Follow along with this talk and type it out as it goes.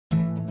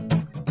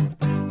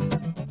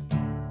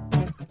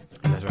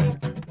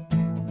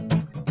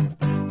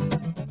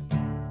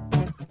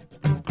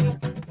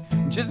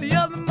Just the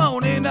other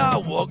morning I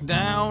walked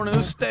down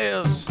the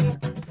stairs,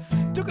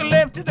 took a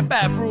left to the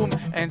bathroom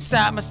and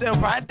sat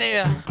myself right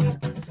there.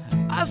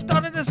 I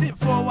started to sit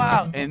for a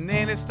while and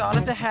then it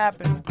started to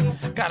happen.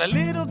 Got a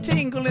little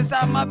tingle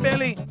inside my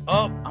belly.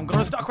 Oh, I'm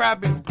gonna start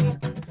crapping.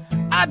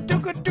 I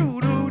took a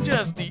doo-doo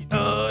just the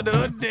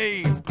other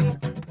day.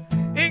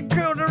 It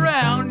curled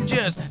around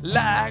just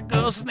like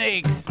a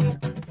snake.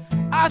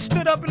 I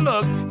stood up and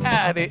looked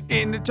at it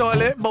in the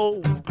toilet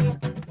bowl.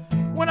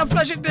 When I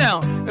flushed it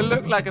down, it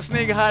looked like a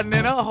snake hiding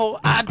in a hole.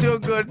 I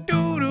took a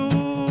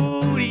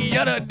doo-doo the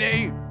other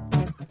day,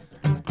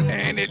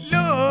 and it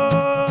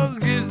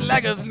looked just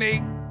like a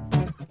snake.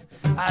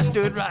 I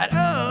stood right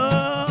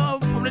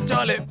up from the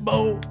toilet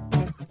bowl.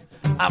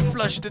 I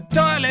flushed the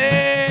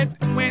toilet,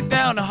 went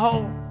down the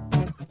hole.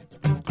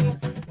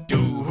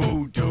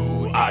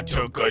 Doo-doo, I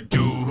took a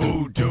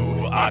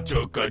doo-doo. I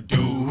took a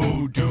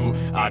doo-doo.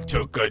 I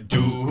took a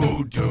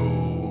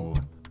doo-doo.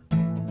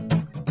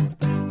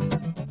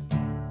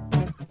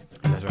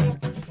 That's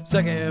right.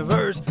 Second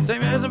verse,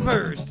 same as the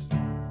first.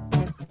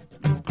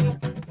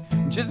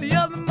 Just the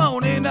other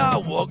morning I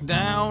walked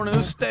down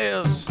the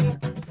stairs,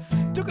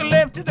 took a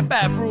left to the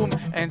bathroom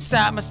and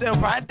sat myself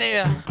right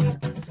there.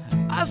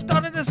 I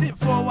started to sit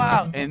for a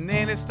while and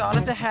then it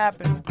started to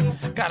happen.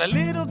 Got a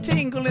little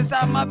tingle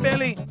inside my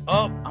belly.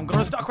 Oh, I'm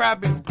gonna start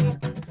crapping.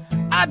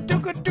 I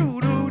took a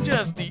doo-doo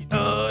just the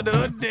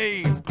other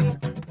day.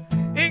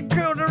 It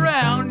curled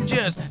around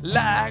just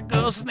like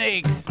a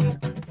snake.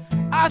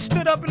 I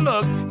stood up and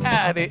looked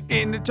at it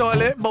in the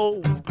toilet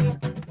bowl.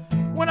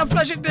 When I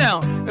flushed it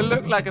down, it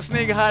looked like a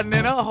snake hiding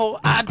in a hole.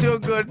 I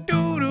took a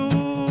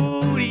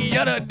doo-doo the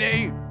other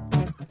day,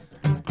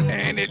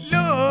 and it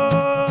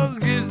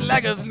looked just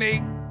like a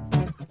snake.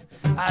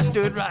 I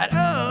stood right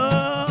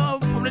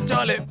up from the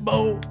toilet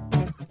bowl.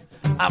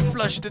 I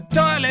flushed the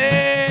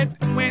toilet,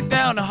 went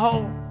down the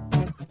hole.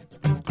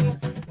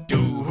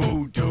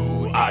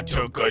 Doo-doo, I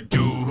took a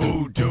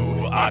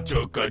doo-doo. I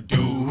took a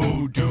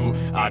doo-doo.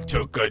 I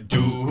took a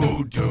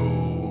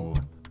doo-doo.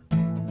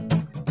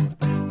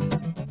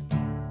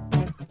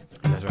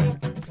 That's right.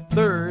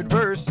 Third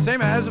verse,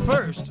 same as the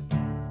first.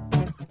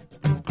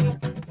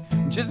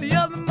 Just the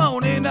other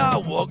morning I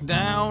walked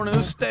down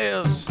the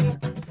stairs,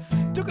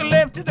 took a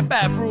left to the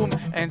bathroom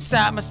and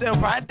sat myself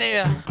right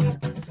there.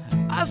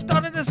 I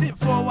started to sit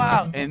for a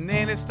while and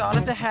then it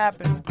started to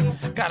happen.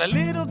 Got a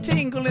little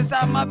tingle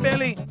inside my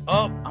belly.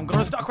 Oh, I'm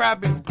gonna start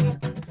crapping.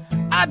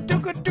 I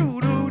took a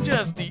doo-doo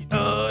just the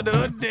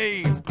other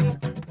day.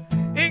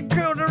 It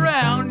curled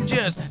around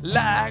just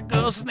like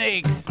a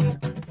snake.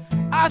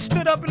 I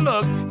stood up and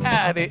looked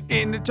at it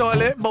in the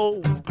toilet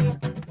bowl.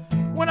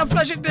 When I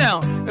flushed it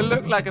down, it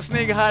looked like a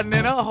snake hiding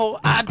in a hole.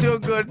 I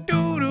took a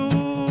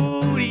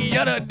doo-doo the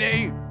other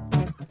day,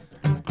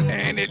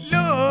 and it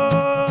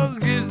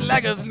looked just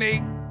like a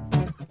snake.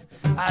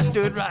 I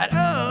stood right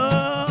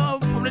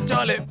up from the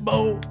toilet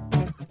bowl.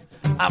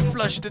 I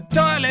flushed the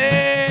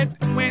toilet,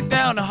 went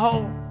down the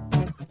hole.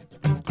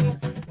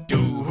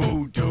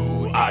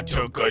 Doo-doo, I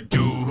took a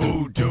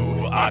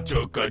doo-doo. I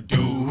took a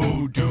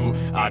doo-doo.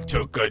 I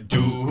took a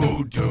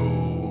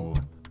doo-doo.